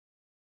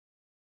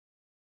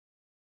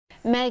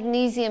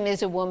Magnesium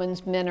is a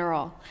woman's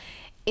mineral.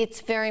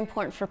 It's very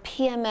important for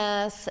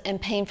PMS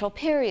and painful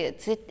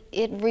periods.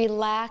 It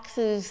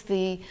relaxes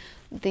the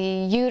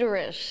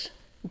uterus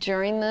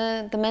during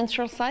the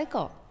menstrual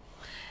cycle.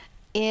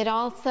 It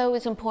also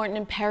is important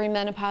in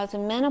perimenopause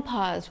and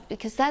menopause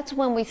because that's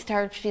when we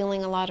start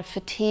feeling a lot of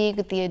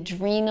fatigue, the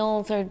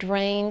adrenals are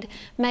drained.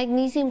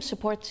 Magnesium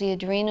supports the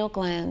adrenal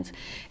glands.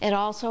 It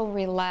also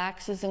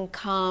relaxes and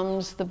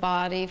calms the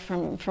body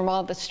from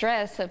all the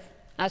stress of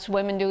us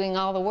women doing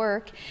all the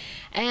work.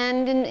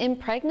 And in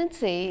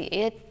pregnancy,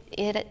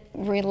 it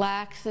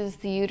relaxes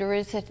the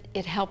uterus,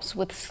 it helps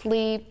with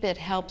sleep, it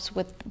helps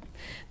with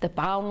the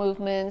bowel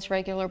movements,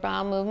 regular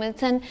bowel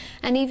movements, and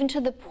even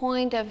to the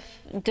point of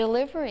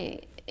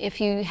delivery. If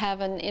you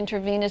have an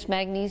intravenous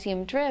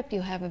magnesium drip,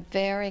 you have a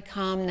very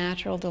calm,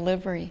 natural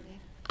delivery.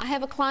 I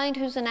have a client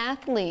who's an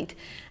athlete,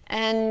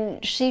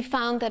 and she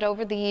found that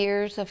over the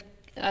years of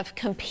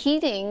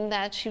competing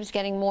that she was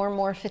getting more and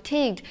more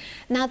fatigued.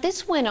 Now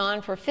this went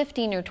on for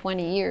 15 or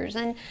 20 years,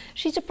 and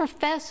she's a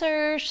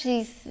professor,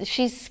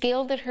 she's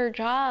skilled at her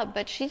job,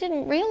 but she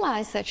didn't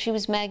realize that she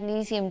was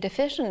magnesium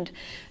deficient.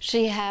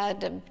 She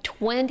had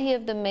 20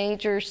 of the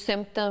major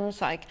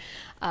symptoms like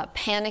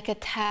panic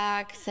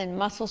attacks and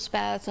muscle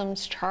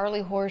spasms,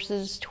 charley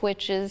horses,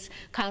 twitches,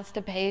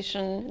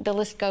 constipation, the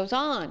list goes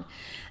on.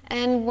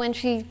 And when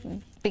she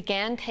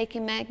began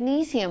taking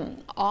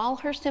magnesium, all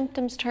her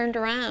symptoms turned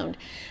around.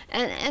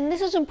 And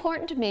this is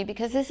important to me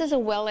because this is a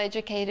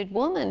well-educated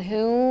woman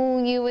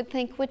who you would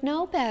think would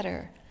know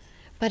better.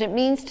 But it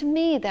means to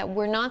me that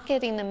we're not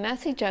getting the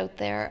message out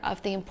there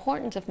of the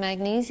importance of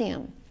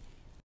magnesium.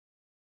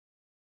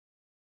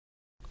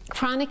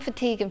 Chronic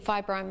fatigue and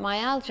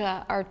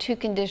fibromyalgia are two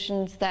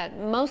conditions that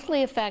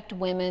mostly affect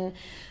women.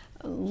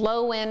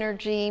 Low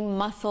energy,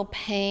 muscle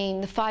pain.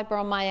 The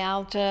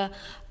fibromyalgia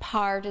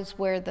part is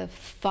where the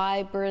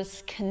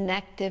fibrous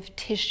connective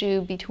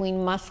tissue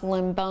between muscle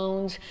and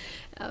bones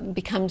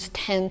becomes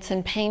tense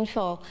and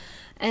painful.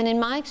 And in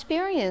my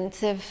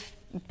experience, if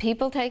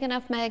people take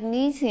enough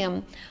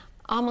magnesium,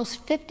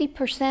 almost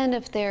 50%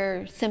 of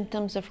their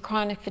symptoms of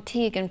chronic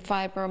fatigue and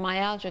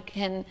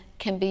fibromyalgia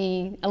can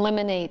be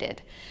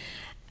eliminated.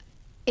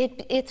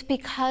 It's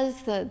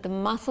because the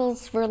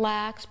muscles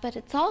relax, but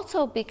it's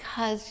also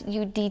because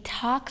you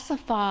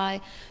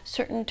detoxify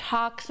certain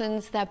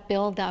toxins that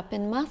build up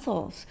in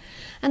muscles.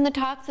 And the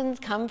toxins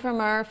come from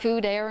our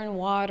food, air, and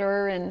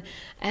water,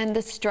 and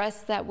the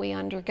stress that we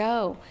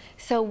undergo.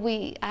 So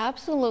we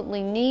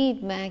absolutely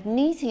need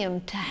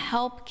magnesium to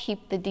help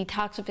keep the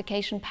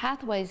detoxification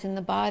pathways in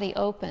the body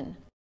open.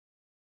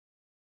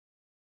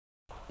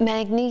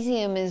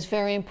 Magnesium is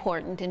very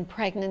important in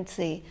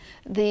pregnancy.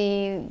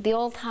 The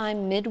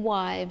old-time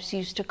midwives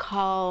used to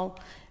call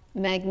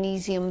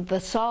magnesium the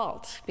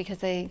salt because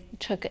they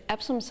took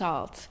Epsom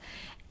salts.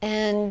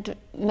 And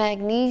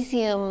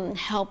magnesium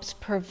helps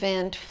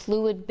prevent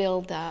fluid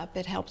buildup.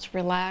 It helps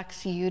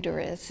relax the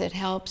uterus. It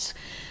helps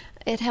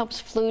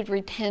fluid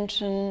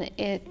retention.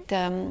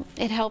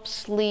 It helps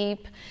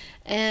sleep.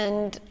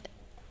 And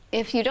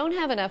if you don't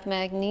have enough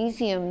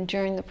magnesium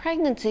during the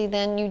pregnancy,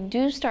 then you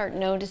do start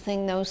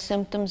noticing those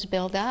symptoms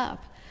build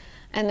up.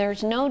 And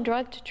there's no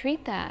drug to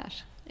treat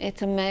that.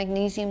 It's a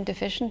magnesium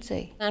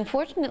deficiency.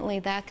 Unfortunately,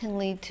 that can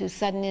lead to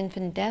sudden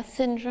infant death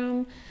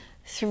syndrome,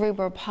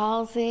 cerebral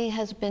palsy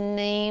has been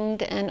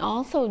named, and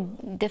also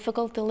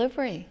difficult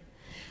delivery.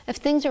 If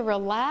things are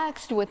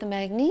relaxed with the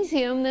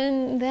magnesium,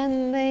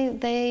 then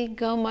they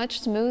go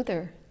much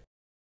smoother.